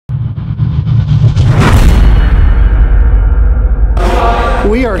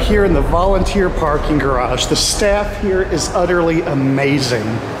are here in the volunteer parking garage. The staff here is utterly amazing.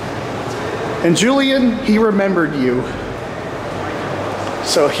 And Julian, he remembered you.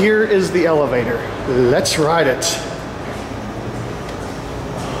 So here is the elevator. Let's ride it.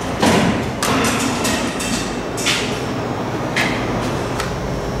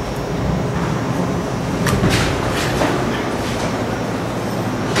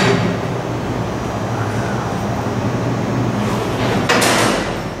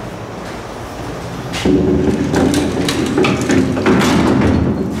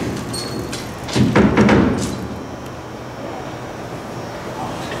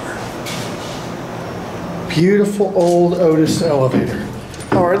 Beautiful old Otis elevator.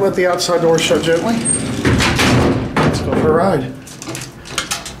 All right, let the outside door shut gently. Let's go for a ride.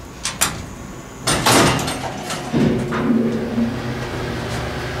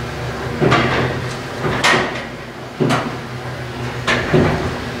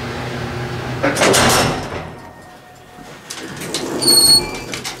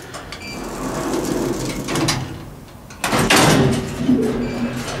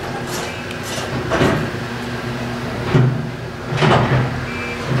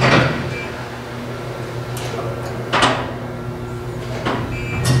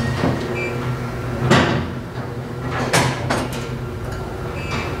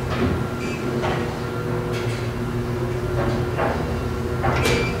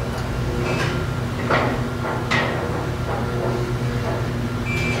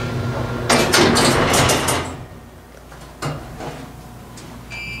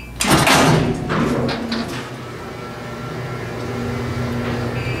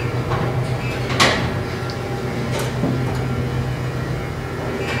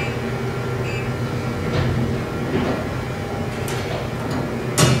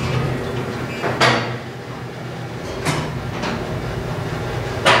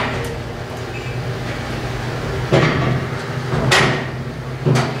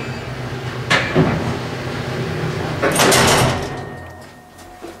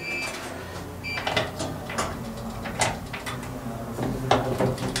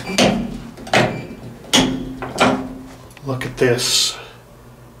 Look at this.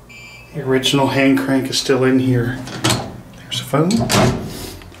 The original hand crank is still in here. There's a phone.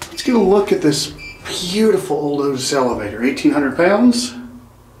 Let's get a look at this beautiful old Otis elevator. 1,800 pounds.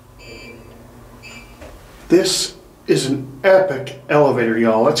 This is an epic elevator,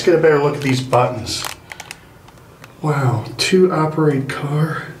 y'all. Let's get a better look at these buttons. Wow, 2-operate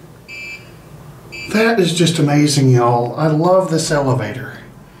car. That is just amazing, y'all. I love this elevator.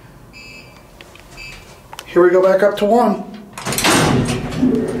 Here we go back up to 1.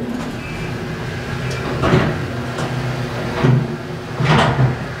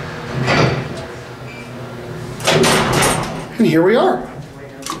 And here we are.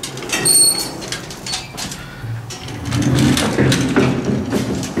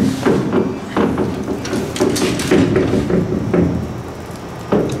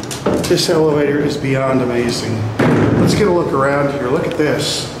 This elevator is beyond amazing. Let's get a look around here. Look at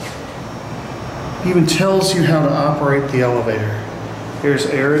this. It even tells you how to operate the elevator. Here's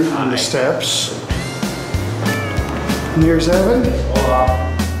Aaron on the steps. And there's Evan.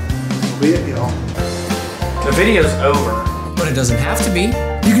 That'll be it, y'all. The video's over. But it doesn't have to be.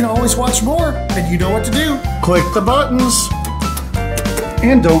 You can always watch more, and you know what to do. Click the buttons.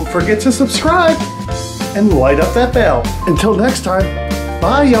 And don't forget to subscribe. And light up that bell. Until next time,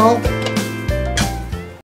 bye, y'all.